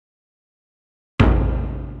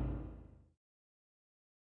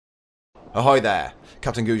Ahoy there,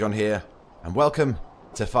 Captain Goujon here, and welcome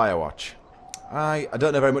to Firewatch. I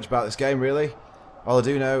don't know very much about this game, really. All I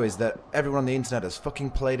do know is that everyone on the internet has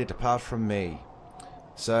fucking played it apart from me.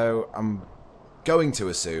 So, I'm going to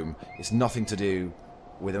assume it's nothing to do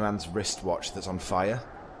with a man's wristwatch that's on fire,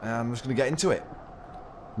 and I'm just going to get into it.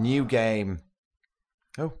 New game.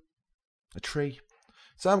 Oh, a tree.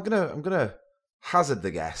 So I'm gonna hazard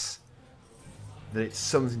the guess that it's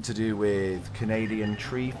something to do with Canadian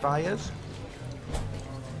tree fires.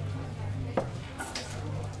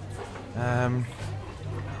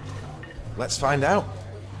 Let's find out.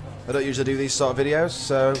 I don't usually do these sort of videos,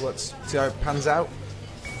 so let's see how it pans out.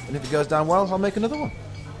 And if it goes down well, I'll make another one.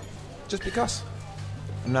 Just because.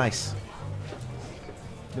 I'm nice.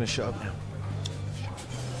 I'm gonna shut up now.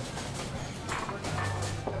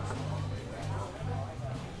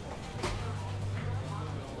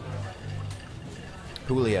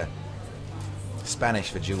 Julia. Spanish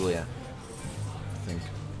for Julia, I think.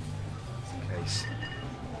 In case.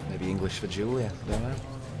 Maybe English for Julia, I don't know.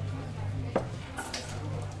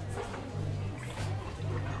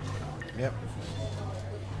 Yep.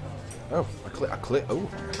 Oh, oh,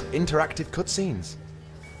 interactive cutscenes.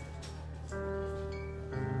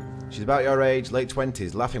 She's about your age, late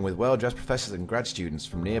 20s, laughing with well-dressed professors and grad students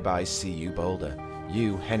from nearby CU Boulder.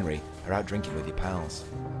 You, Henry, are out drinking with your pals.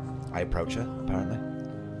 I approach her, apparently.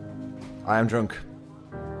 I am drunk,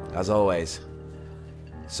 as always.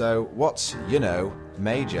 So, what's,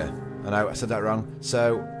 major? I know I said that wrong.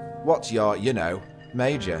 So, what's your,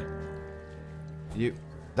 major?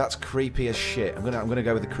 That's creepy as shit. I'm gonna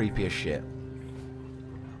go with the creepy as shit.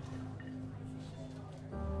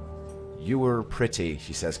 You were pretty,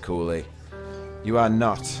 she says coolly. You are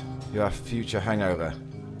not. You are future hangover.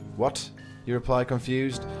 What? You reply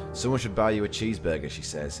confused. Someone should buy you a cheeseburger, she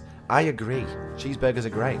says. I agree. Cheeseburgers are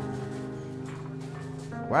great.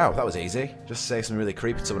 Wow, that was easy. Just say something really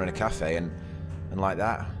creepy to someone in a cafe and like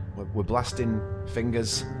that. We're blasting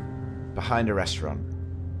fingers behind a restaurant.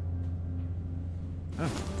 Oh.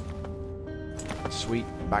 Sweet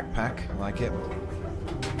backpack. I like it.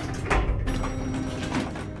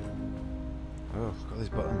 Oh, got these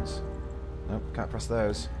buttons. Nope, can't press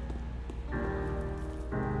those.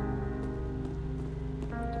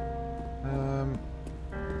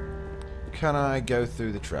 Can I go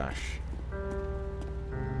through the trash?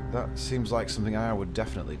 That seems like something I would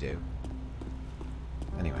definitely do.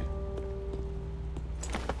 Anyway.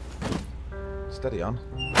 Steady on.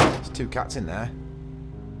 There's two cats in there.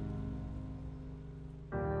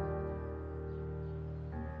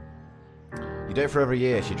 You date for over a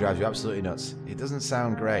year, she drives you absolutely nuts. It doesn't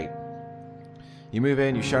sound great. You move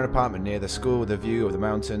in, you share an apartment near the school with a view of the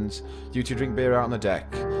mountains. You two drink beer out on the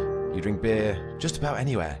deck. You drink beer just about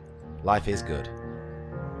anywhere. Life is good.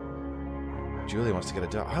 Julia wants to get a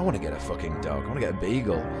dog. I want to get a fucking dog. I want to get a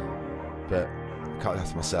beagle. But I can't do that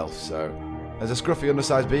for myself, so... There's a scruffy,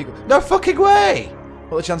 undersized beagle. No fucking way!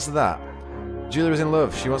 What are the chances of that? Julia is in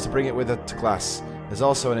love. She wants to bring it with her to class. There's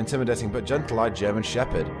also an intimidating but gentle-eyed German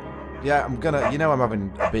shepherd. Yeah, I'm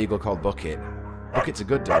having a beagle called Bucket. Bucket's a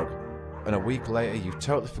good dog. And a week later, you've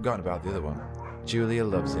totally forgotten about the other one. Julia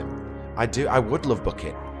loves him. I would love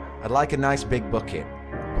Bucket. I'd like a nice big bucket.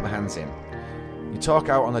 Put my hands in. You talk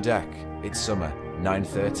out on the deck. It's summer,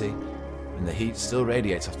 9:30, and the heat still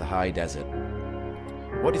radiates off the high desert.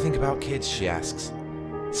 What do you think about kids, she asks.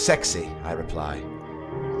 Sexy, I reply.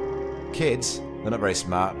 Kids? They're not very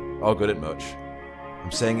smart, or good at much.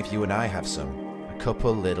 I'm saying if you and I have some. A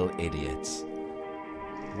couple little idiots.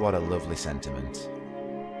 What a lovely sentiment.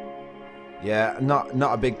 Yeah, not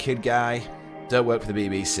a big kid guy. Don't work for the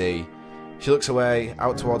BBC. She looks away,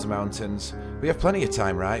 out towards the mountains. We have plenty of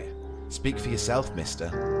time, right? Speak for yourself,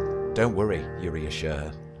 mister. Don't worry, you reassure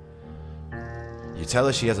her. You tell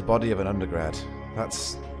her she has a body of an undergrad.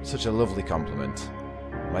 That's such a lovely compliment.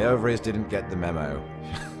 My ovaries didn't get the memo.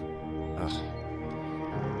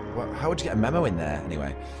 How would you get a memo in there,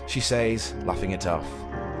 anyway? She says, laughing it off.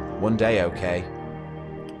 One day, okay?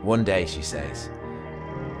 One day, she says.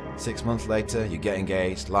 6 months later, you get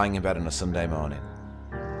engaged, lying in bed on a Sunday morning.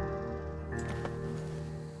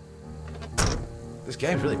 This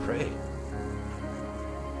game's really pretty.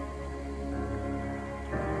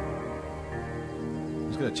 I'm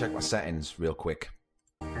just going to check my settings real quick.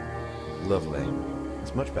 Lovely.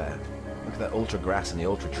 It's much better. Look at that ultra grass and the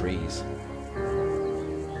ultra trees.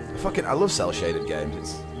 I love cel-shaded games.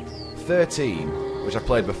 It's 13, which I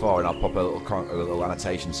played before, and I'll pop a little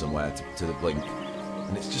annotation somewhere to the blink.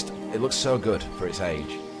 And it looks so good for its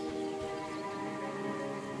age.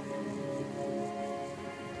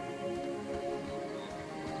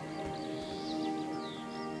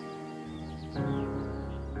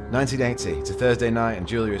 1980. It's a Thursday night and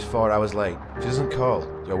Julia is 4 hours late. She doesn't call.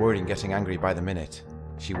 You're worried and getting angry by the minute.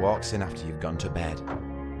 She walks in after you've gone to bed.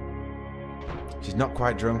 She's not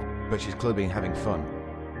quite drunk, but she's clearly been having fun.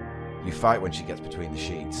 You fight when she gets between the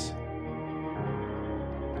sheets.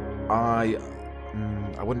 I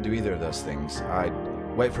wouldn't do either of those things. I'd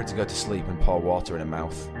wait for it to go to sleep and pour water in her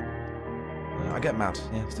mouth. I get mad.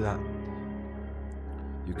 Yeah, let's do that.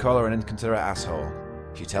 You call her an inconsiderate asshole.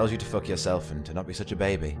 She tells you to fuck yourself and to not be such a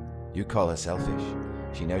baby. You call her selfish.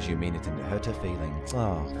 She knows you mean it and it hurt her feelings.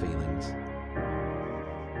 Oh, feelings.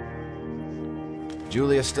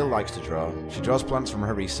 Julia still likes to draw. She draws plants from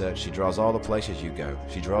her research. She draws all the places you go.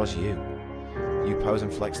 She draws you. You pose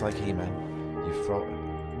and flex like He-Man. You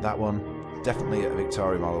front. That one, definitely a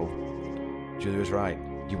Victoria model. Julia was right.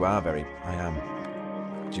 You are very... I am.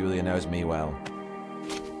 Julia knows me well.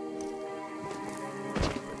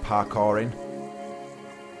 Parkouring.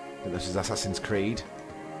 I think this is Assassin's Creed.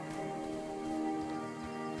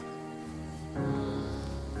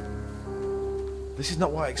 This is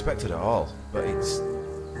not what I expected at all, but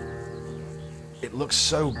it looks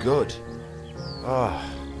so good. Oh,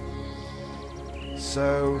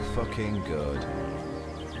 so fucking good.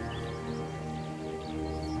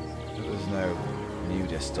 There's no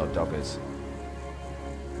nudists or doggers.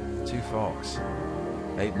 2 forks.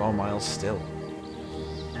 8 more miles still.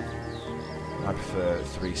 I prefer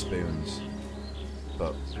 3 spoons,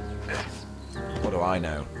 but what do I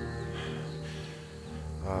know?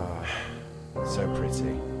 Ah, so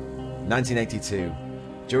pretty. 1982.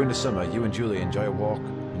 During the summer, you and Julia enjoy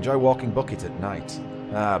walking Bucket at night.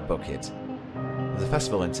 Ah, Bucket. There's a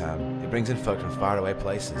festival in town. It brings in folk from faraway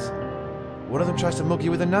places. One of them tries to mug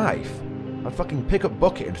you with a knife. I'd fucking pick up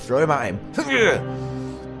Bucket and throw him at him.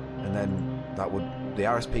 And then the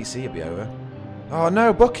RSPC would be over. Oh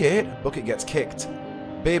no, Bucket! Bucket gets kicked.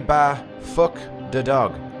 Ba fuck the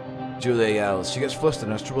dog. Julia yells. She gets flustered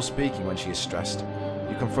and has trouble speaking when she is stressed.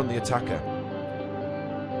 You confront the attacker.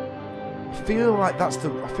 I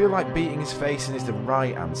feel like beating his face in is the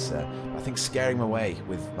right answer. I think scaring him away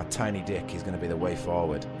with my tiny dick is going to be the way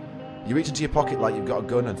forward. You reach into your pocket like you've got a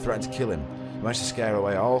gun and threaten to kill him. You manage to scare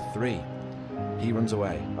away all 3. He runs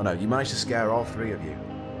away. Oh no, you manage to scare all 3 of you.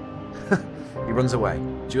 He runs away.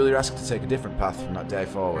 Julia asks to take a different path from that day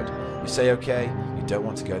forward. You say okay, you don't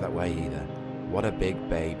want to go that way either. What a big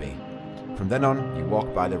baby. From then on, you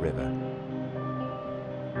walk by the river.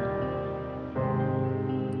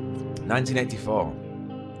 1984.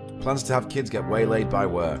 Plans to have kids get waylaid by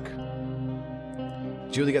work.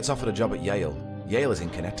 Julia gets offered a job at Yale. Yale is in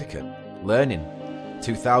Connecticut. Learning.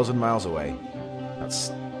 2,000 miles away.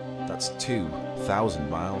 That's 2,000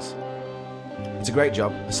 miles. It's a great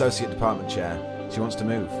job, associate department chair. She wants to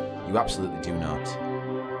move. You absolutely do not.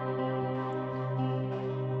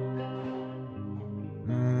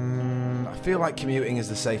 I feel like commuting is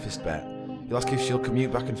the safest bet. You'll ask if she'll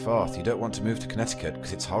commute back and forth. You don't want to move to Connecticut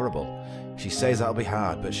because it's horrible. She says that'll be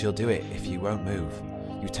hard, but she'll do it if you won't move.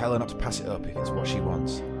 You tell her not to pass it up if it's what she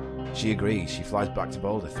wants. She agrees. She flies back to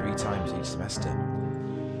Boulder 3 times each semester.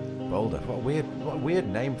 Boulder, what a weird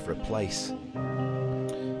name for a place.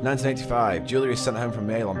 1985. Julia is sent home from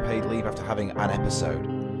Yale on paid leave after having an episode.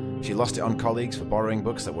 She lost it on colleagues for borrowing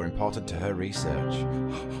books that were important to her research.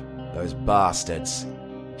 Those bastards.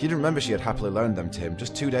 She didn't remember she had happily loaned them to him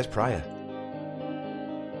just 2 days prior.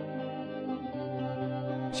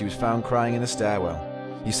 She was found crying in a stairwell.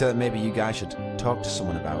 You said that maybe you guys should talk to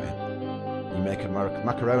someone about it. You make a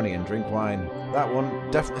macaroni and drink wine. That one,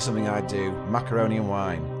 definitely something I'd do. Macaroni and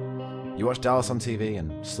wine. You watch Dallas on TV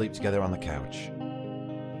and sleep together on the couch.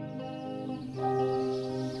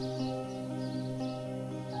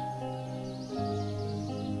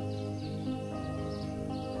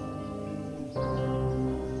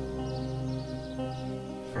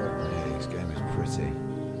 This game is pretty.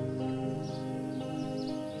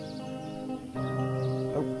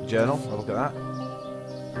 Oh, journal. Have a look at that.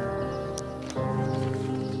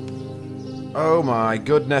 Oh my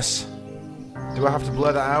goodness. Do I have to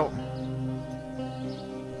blur that out?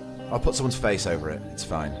 I'll put someone's face over it. It's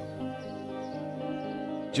fine.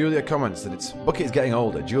 Julia comments that Bucket is getting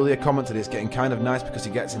older. Julia commented it's getting kind of nice because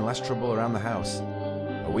he gets in less trouble around the house.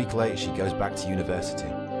 A week later, she goes back to university.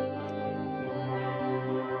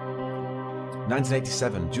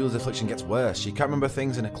 1987. Julia's affliction gets worse. She can't remember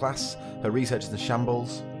things in her class. Her research is in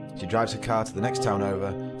shambles. She drives her car to the next town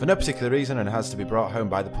over for no particular reason and has to be brought home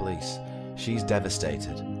by the police. She's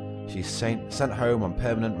devastated. She's sent home on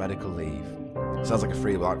permanent medical leave. Sounds like a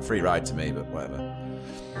free ride to me, but whatever.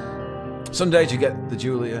 Some days you get the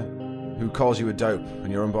Julia who calls you a dope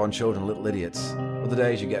and your unborn children little idiots. Other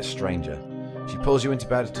days you get a stranger. She pulls you into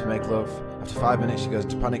bed to make love. After 5 minutes, she goes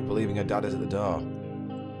into panic, believing her dad is at the door.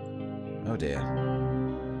 Oh dear.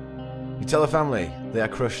 You tell her family. They are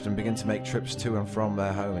crushed and begin to make trips to and from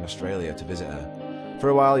their home in Australia to visit her. For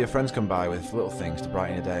a while, your friends come by with little things to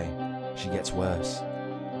brighten your day. She gets worse.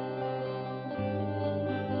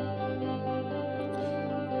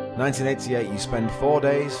 1988, you spend 4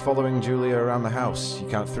 days following Julia around the house. You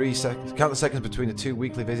count the seconds between the 2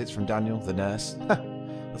 weekly visits from Daniel, the nurse.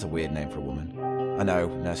 That's a weird name for a woman. I know,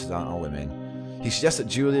 nurses aren't all women. He suggests that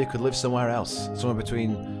Julia could live somewhere else, somewhere with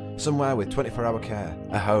 24-hour care,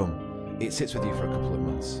 a home. It sits with you for a couple of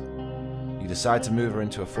months. You decide to move her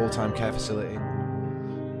into a full-time care facility.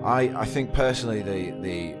 I think personally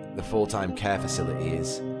the full-time care facility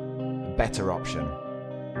is a better option.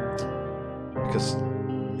 Because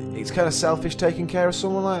it's kind of selfish taking care of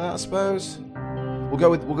someone like that, I suppose. We'll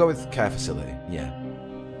go with care facility. Yeah.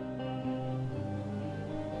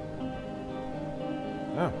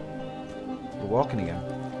 Oh, we're walking again.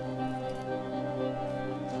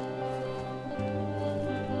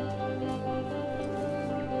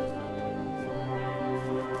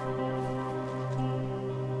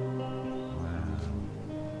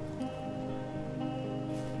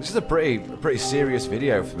 This is a pretty serious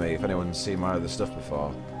video for me. If anyone's seen my other stuff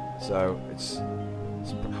before. So, it's...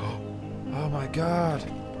 Oh my god!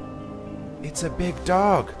 It's a big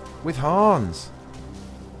dog! With horns!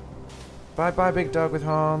 Bye-bye, big dog with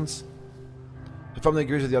horns! The family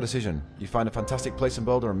agrees with your decision. You find a fantastic place in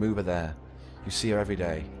Boulder and move her there. You see her every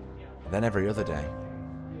day. Then every other day.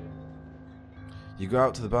 You go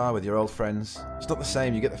out to the bar with your old friends. It's not the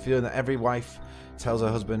same. You get the feeling that every wife tells her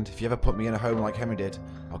husband, if you ever put me in a home like Henry did,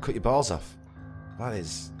 I'll cut your balls off. That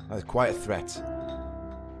is quite a threat.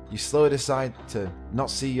 You slowly decide to not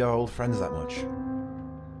see your old friends that much.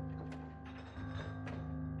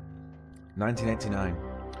 1989.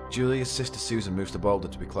 Julia's sister Susan moves to Boulder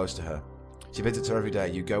to be close to her. She visits her every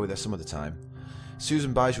day. You go with her some of the time.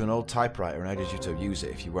 Susan buys you an old typewriter and urges you to use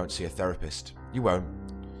it if you won't see a therapist. You won't.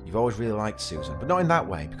 You've always really liked Susan, but not in that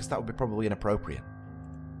way, because that would be probably inappropriate.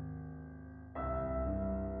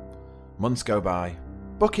 Months go by.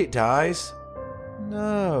 Bucket dies.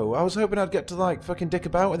 No, I was hoping I'd get to, like, fucking dick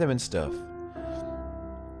about with him and stuff.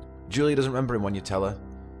 Julia doesn't remember him when you tell her.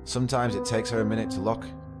 Sometimes it takes her a minute to lock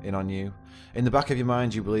in on you. In the back of your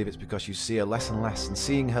mind, you believe it's because you see her less and less, and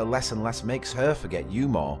seeing her less and less makes her forget you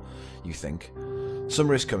more, you think.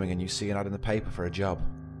 Summer is coming and you see an ad in the paper for a job.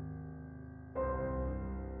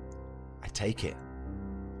 I take it.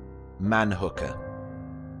 Man hooker.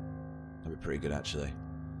 That'd be pretty good, actually.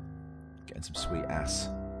 Getting some sweet ass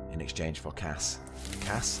in exchange for cash.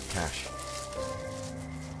 Cash.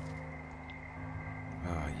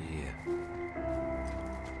 Oh, yeah.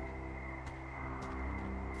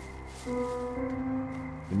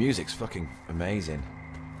 The music's fucking amazing.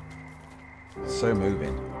 It's so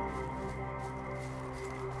moving.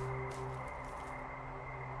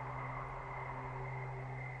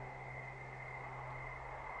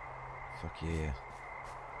 Fuck yeah.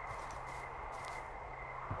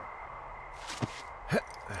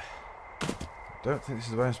 Don't think this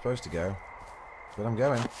is where I'm supposed to go, but I'm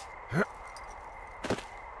going.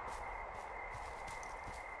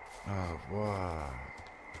 Oh, wow.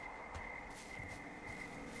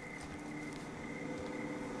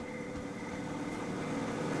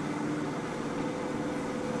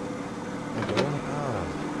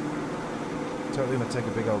 Totally gonna take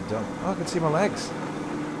a big old dump. Oh, I can see my legs.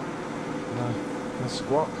 Can I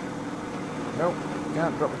squat? Nope,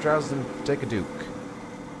 can't drop my trousers and take a duke.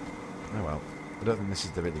 Oh well. I don't think this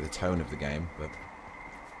is really the tone of the game, but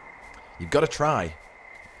you've got to try.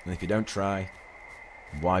 And if you don't try,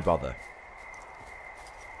 why bother?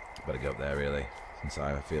 I better go up there, really, since I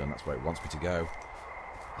have a feeling that's where it wants me to go.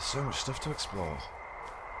 There's so much stuff to explore.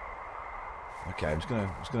 Okay, I'm just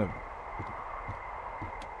gonna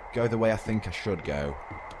go the way I think I should go,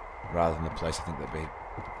 rather than the place I think that'd be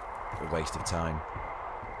a waste of time.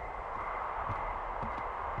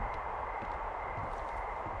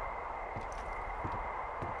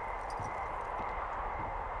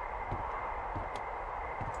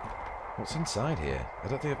 What's inside here? I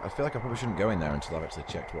feel like I probably shouldn't go in there until I've actually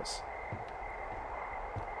checked what's...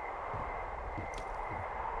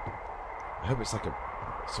 I hope it's like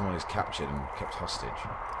someone who's captured and kept hostage.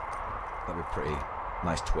 That'd be a pretty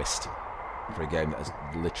nice twist for a game that has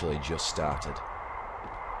literally just started.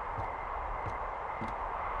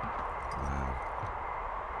 Wow.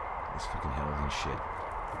 These fucking hills and shit.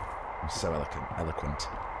 I'm so eloquent.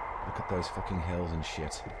 Look at those fucking hills and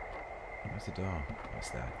shit. Where's the door?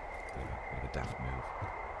 What's there? Bit of a daft move.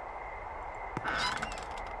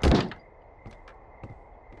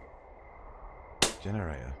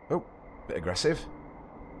 Generator. Oh, bit aggressive.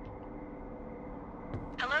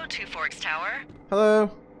 Hello, Two Forks Tower.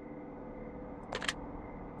 Hello.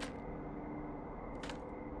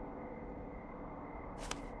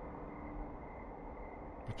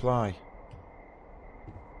 Reply.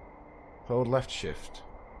 Hold left shift.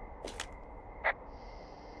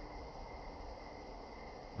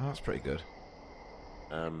 Oh, that's pretty good.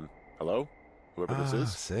 Hello? Whoever this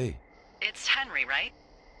is? See. It's Henry, right?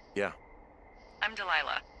 Yeah. I'm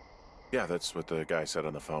Delilah. Yeah, that's what the guy said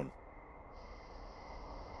on the phone.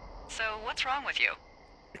 So, what's wrong with you?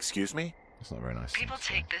 Excuse me? That's not very nice. People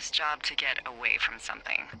take this job to get away from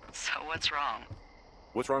something. So, what's wrong?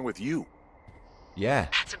 What's wrong with you? Yeah.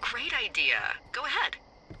 That's a great idea. Go ahead.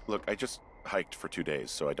 Look, I just hiked for 2 days,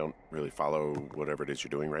 so I don't really follow whatever it is you're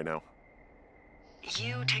doing right now.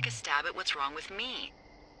 You take a stab at what's wrong with me.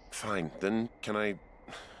 Fine, then can I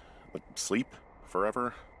sleep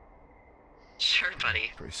forever? Sure,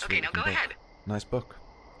 buddy. Pretty sweet. Okay, now go book. ahead. Nice book.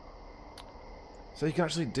 So you can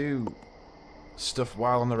actually do stuff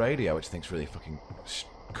while on the radio, which I think's really fucking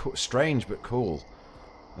strange but cool.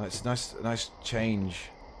 It's a nice change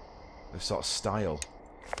of sort of style.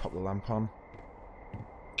 Pop the lamp on.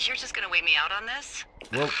 You're just gonna wait me out on this?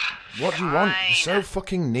 Well, what do you want? You're so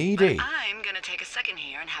fucking needy. But I'm gonna take a second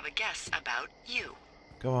here and have a guess about you.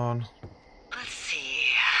 Go on. Let's see.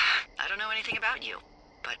 I don't know anything about you,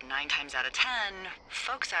 but 9 times out of 10,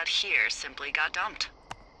 folks out here simply got dumped.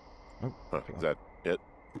 Oh, Is that it?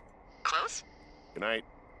 Close? Good night.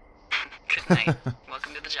 Good night.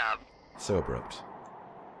 Welcome to the job. so abrupt.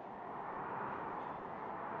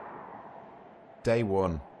 Day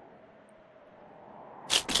 1.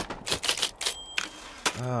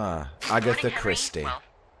 Ah, Agatha Morning, Christie. Well,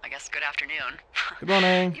 I guess good afternoon. Good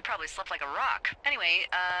morning. You probably slept like a rock. Anyway,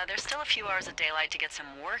 there's still a few hours of daylight to get some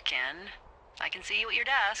work in. I can see you at your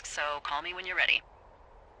desk, so call me when you're ready.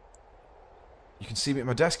 You can see me at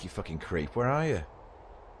my desk, you fucking creep. Where are you?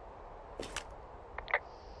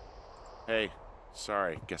 Hey,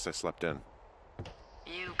 sorry, guess I slept in.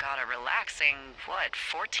 You got a relaxing,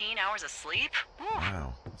 14 hours of sleep? Ooh,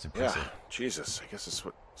 Wow, that's impressive. Yeah, Jesus, I guess it's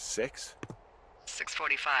what, 6?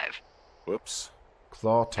 6:45. Whoops.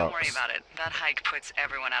 Claw tops. Don't worry about it. That hike puts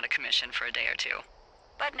everyone out of commission for a day or two.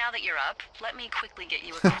 But now that you're up, let me quickly get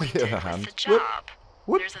you acquainted with the job.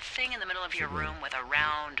 Whoop. There's a thing in the middle of your room with a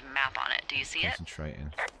round map on it. Do you see it?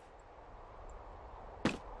 Concentrating.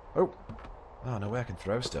 Oh. Oh, no way I can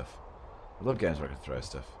throw stuff. I love games where I can throw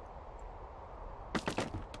stuff.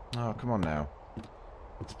 Oh, come on now.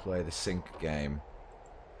 Let's play the sync game.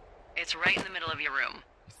 It's right in the middle of your room.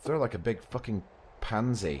 You throw like a big fucking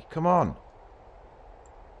pansy. Come on.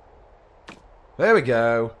 There we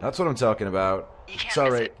go. That's what I'm talking about. You can't miss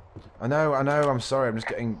Sorry. it. I know, I'm sorry. I'm just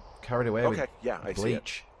getting carried away with Yeah, I see it.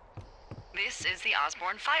 bleach. This is the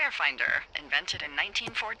Osborne Firefinder, invented in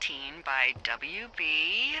 1914 by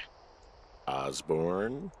W.B.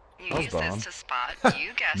 Osborne? You use Osborne? this to spot,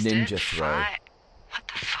 you guessed Ninja it, throw. What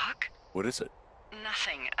the fuck? What is it?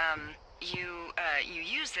 Nothing. You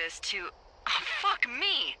use this to... Oh, fuck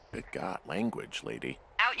me! Good God, language, lady.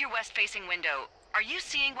 Out your west-facing window. Are you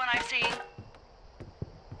seeing what I'm seeing?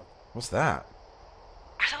 What's that?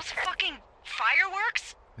 Are those fucking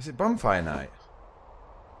fireworks? Is it bonfire night?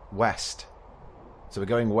 West. So we're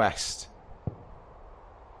going west.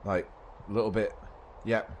 Like, a little bit...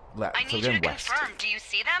 Yep, left. I So need we're you to going west. confirm. Do you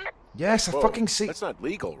see them? Yes, I Whoa, fucking see... That's not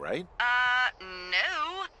legal, right?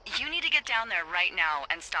 No. You need to get down there right now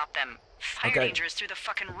and stop them. Fire Okay. danger is through the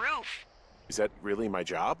fucking roof. Is that really my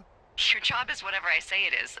job? Your job is whatever I say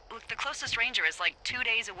it is. Look, the closest ranger is like 2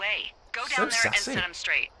 days away. Go So down there and sassy. set them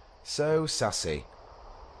straight. So sassy.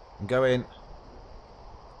 I'm going...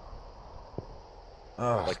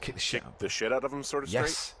 Oh, Like, kick the shit kick the shit out of them, sort of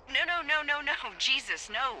Yes. straight? No. Jesus,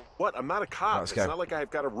 no. What? I'm not a cop. Let's It's go. not like I've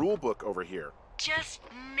got a rule book over here. Just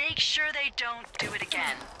make sure they don't do it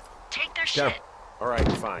again. Take their Go. shit. All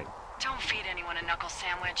right, fine. Don't feed anyone a knuckle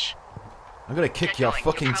sandwich. I'm gonna kick Get your going.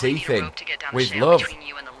 fucking You'll probably teeth need a in. rope to get down the With shale love. between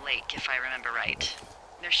you and the lake, if I remember right.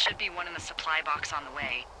 There should be one in the supply box on the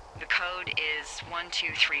way. The code is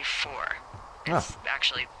 1234. It's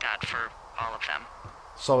actually that for all of them.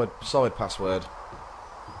 Solid password.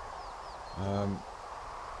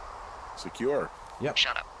 Secure. Yep.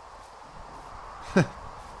 Shut up.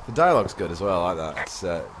 The dialogue's good as well, I like that. It's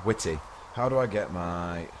witty. How do I get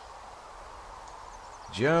my...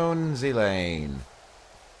 Jonesy Lane.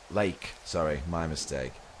 Lake. Sorry, my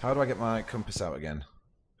mistake. How do I get my compass out again?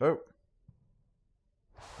 Oh.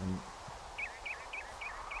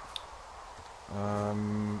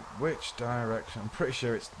 Which direction? I'm pretty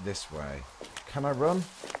sure it's this way. Can I run?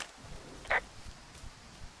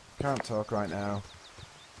 Can't talk right now.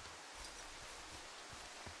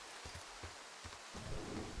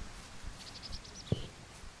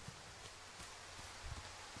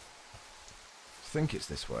 I think it's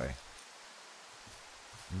this way.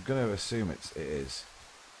 I'm going to assume it is.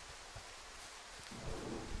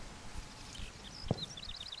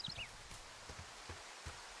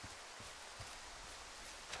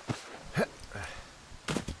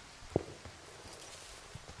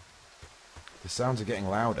 The sounds are getting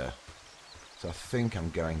louder, so I think I'm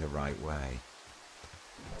going the right way.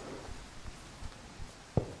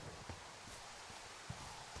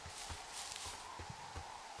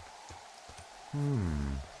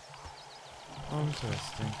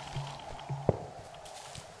 Interesting.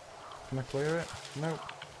 Can I clear it? Nope.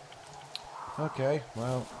 Okay,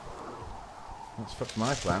 well, that's fucked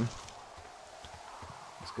my plan.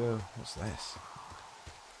 Let's go. What's this?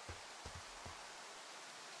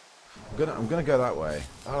 I'm gonna go that way.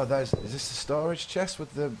 Oh, is this the storage chest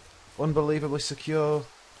with the unbelievably secure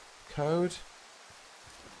code?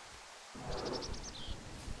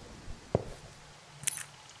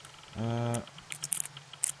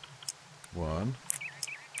 One,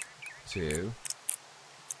 two.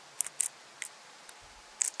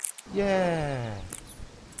 Yeah.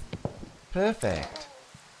 Perfect.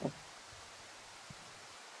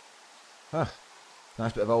 Huh.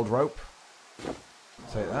 Nice bit of old rope.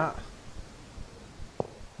 Take that.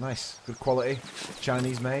 Nice. Good quality.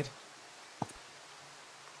 Chinese made.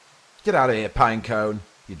 Get out of here, pine cone.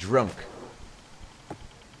 You're drunk.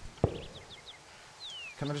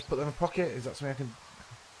 Can I just put that in my pocket? Is that something I can...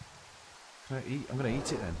 Can I eat? I'm going to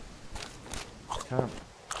eat it then.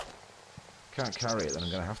 Can't carry it, then I'm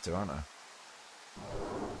going to have to, aren't I?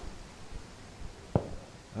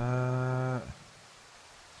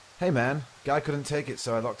 Hey man, guy couldn't take it,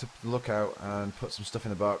 so I locked up the lookout and put some stuff in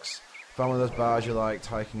the box. Found one of those bars you liked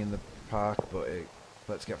hiking in the park, but it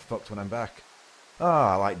lets get fucked when I'm back. Oh,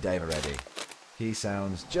 I like Dave already. He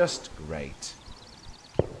sounds just great.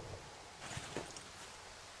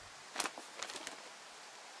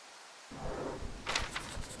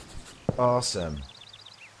 Awesome.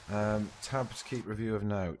 Tab to keep review of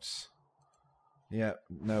notes. Yeah,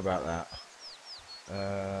 know about that.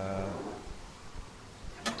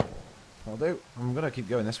 I'll do. I'm going to keep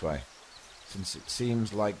going this way, since it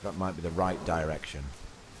seems like that might be the right direction.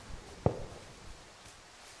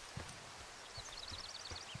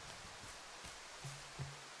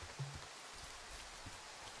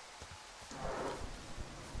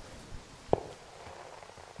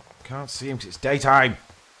 Can't see him because it's daytime.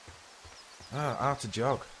 Ah, how to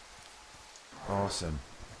jog. Awesome.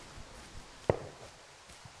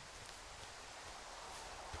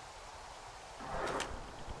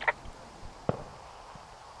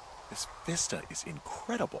 This vista is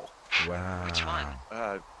incredible. Wow. Which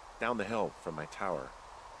one? Down the hill from my tower.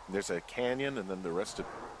 There's a canyon, and then the rest of...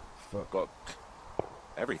 Fuck. Well,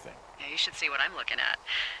 everything. Yeah, you should see what I'm looking at.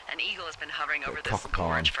 An eagle has been hovering over this popcorn.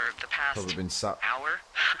 gorge for the past Probably been sat hour.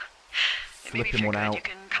 It made me flipping one figure out. you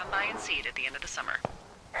can come by and see it at the end of the summer.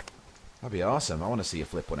 That'd be awesome. I want to see you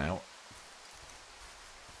flip one out.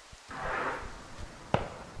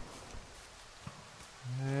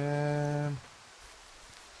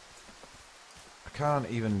 I can't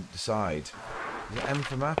even decide. Is it M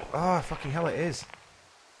for map? Ah, fucking hell it is.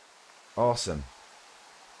 Awesome.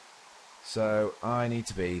 So, I need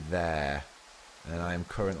to be there. And I am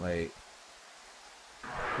currently...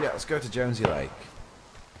 Yeah, let's go to Jonesy Lake.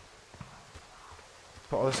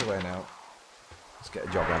 Put all this away now. Let's get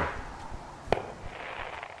a job on.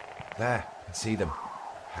 There, I can see them.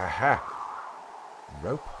 Haha.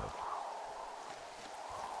 Rope hook.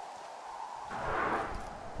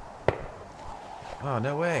 Oh,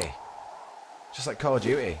 no way. Just like Call of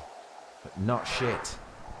Duty. But not shit.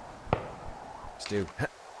 Let's do.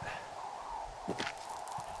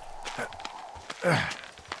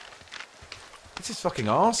 This is fucking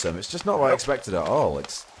awesome. It's just not what I expected at all.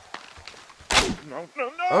 It's... No, no,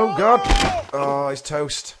 no! Oh, God! Oh, he's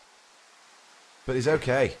toast. But he's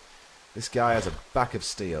okay. This guy has a back of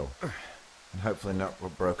steel. And hopefully not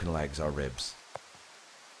broken legs or ribs.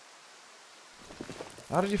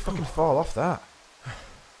 How did you fucking fall off that?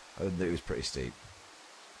 I didn't think it was pretty steep.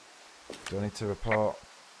 Do I need to report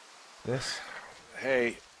this?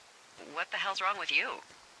 Hey, What the hell's wrong with you?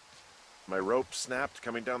 my rope snapped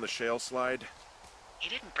coming down the shale slide. You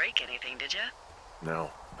didn't break anything, did you? No,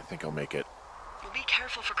 I think I'll make it. Well, be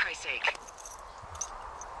careful for Christ's sake.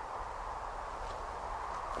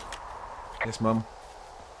 Yes, Mum.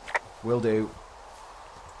 Will do.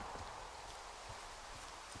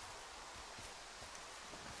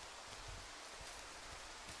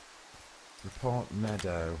 Port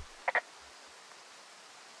Meadow.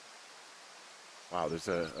 Wow, there's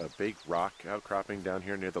a big rock outcropping down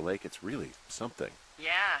here near the lake. It's really something.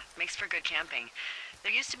 Yeah, makes for good camping.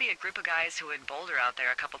 There used to be a group of guys who would boulder out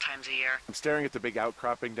there a couple times a year. I'm staring at the big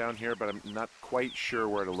outcropping down here, but I'm not quite sure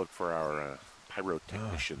where to look for our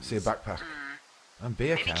pyrotechnicians. See a backpack. And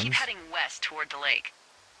beer Maybe cans. keep heading west toward the lake.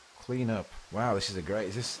 Clean up. Wow, this is a great...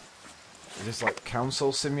 Is this like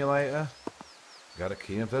council simulator? Gotta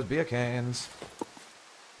clean up those beer cans.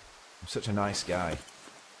 I'm such a nice guy.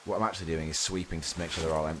 What I'm actually doing is sweeping to make sure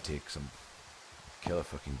they're all empty, because I'm killer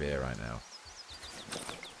fucking beer right now.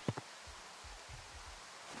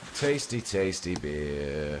 Tasty, tasty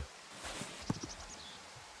beer.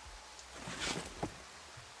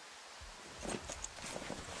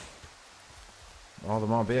 All the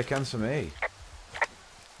more beer cans for me.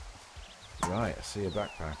 Right, I see a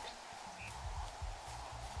backpack.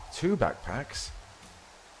 2 backpacks?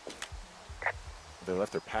 They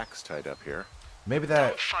left their packs tied up here. Maybe they're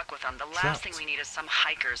Don't fuck with them. The last trapped. thing we need is some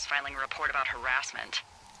hikers filing a report about harassment.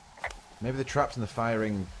 Maybe they're trapped in the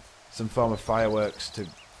firing some form of fireworks to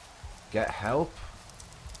get help?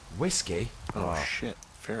 Whiskey? Oh, shit.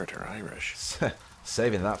 Ferret are Irish.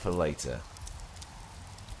 Saving that for later.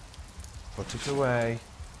 Put it away.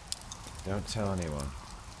 Don't tell anyone.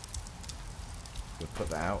 We'll put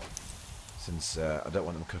that out, since I don't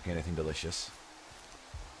want them cooking anything delicious.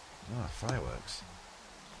 Ah, fireworks.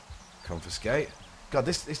 Confiscate. God,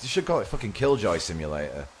 this should call it fucking Killjoy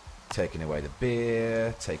Simulator. Taking away the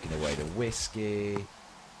beer, taking away the whiskey.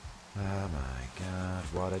 Oh my god,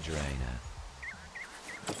 what a drainer.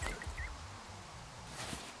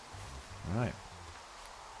 Right.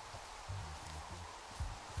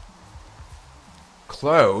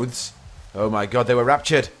 Clothes? Oh my god, they were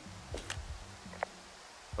raptured.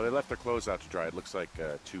 Well, they left their clothes out to dry. It looks like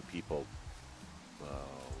 2 people.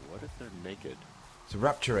 What if they're naked? It's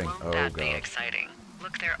rapturing. Won't Oh that be god. exciting?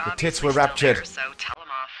 Look, they're The obviously tits were still raptured. there, so tell them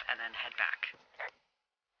off and then head back.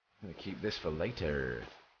 I'm gonna keep this for later.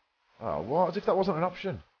 Oh, what? As if that wasn't an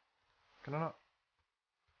option. Can I not?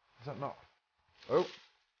 Is that not? Oh.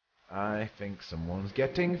 I think someone's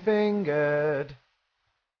getting fingered.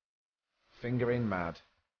 Fingering mad.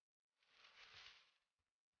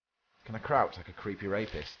 Can I crouch like a creepy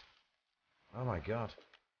rapist? Oh my god.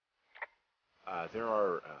 There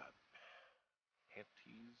are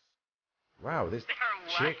panties. Wow, this They're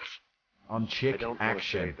what? chick on I chick don't want to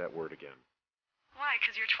say action. that word again. Why,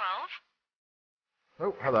 because you're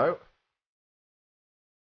 12? Oh, hello.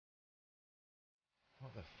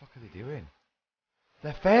 What the fuck are they doing?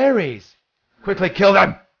 They're fairies! Quickly kill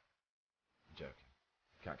them! I'm joking.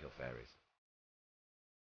 Can't kill fairies.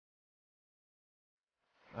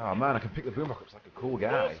 Oh man, I can pick the boombox up like a cool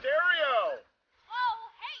guy. Stereo! Oh,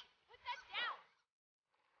 hey, put that down.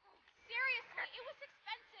 Seriously, it was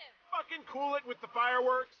expensive. Fucking cool it with the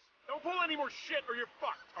fireworks. Don't pull any more shit or you're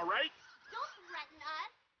fucked, alright? Don't threaten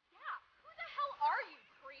us. Yeah, who the hell are you,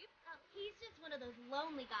 creep? He's just one of those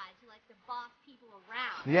lonely guys who likes to boss people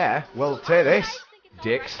around. Yeah, well, take this, You guys think it's all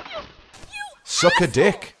dicks. right? You Suck a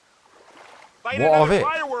dick. Light What of another it?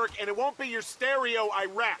 firework and it won't be your stereo I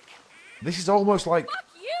wreck. This is almost like... Fuck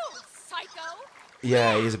you, psycho.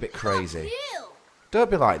 Yeah, he is a bit crazy. You.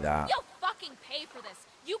 Don't be like that. You'll fucking pay for this.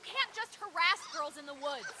 You can't just harass girls in the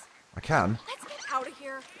woods. I can. Let's get out of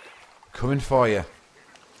here. Coming for you.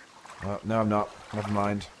 Oh, no, I'm not. Never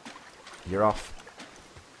mind. You're off.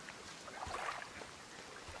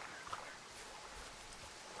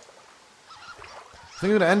 I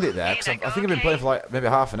think I'm going to end it there, because I think I've been playing for like maybe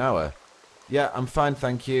half an hour. Yeah, I'm fine,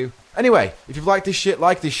 thank you. Anyway, if you've liked this shit,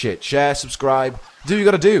 like this shit. Share, subscribe. Do what you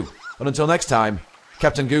got to do. And until next time,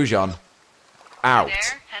 Captain Goujon, out.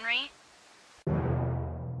 There, Henry?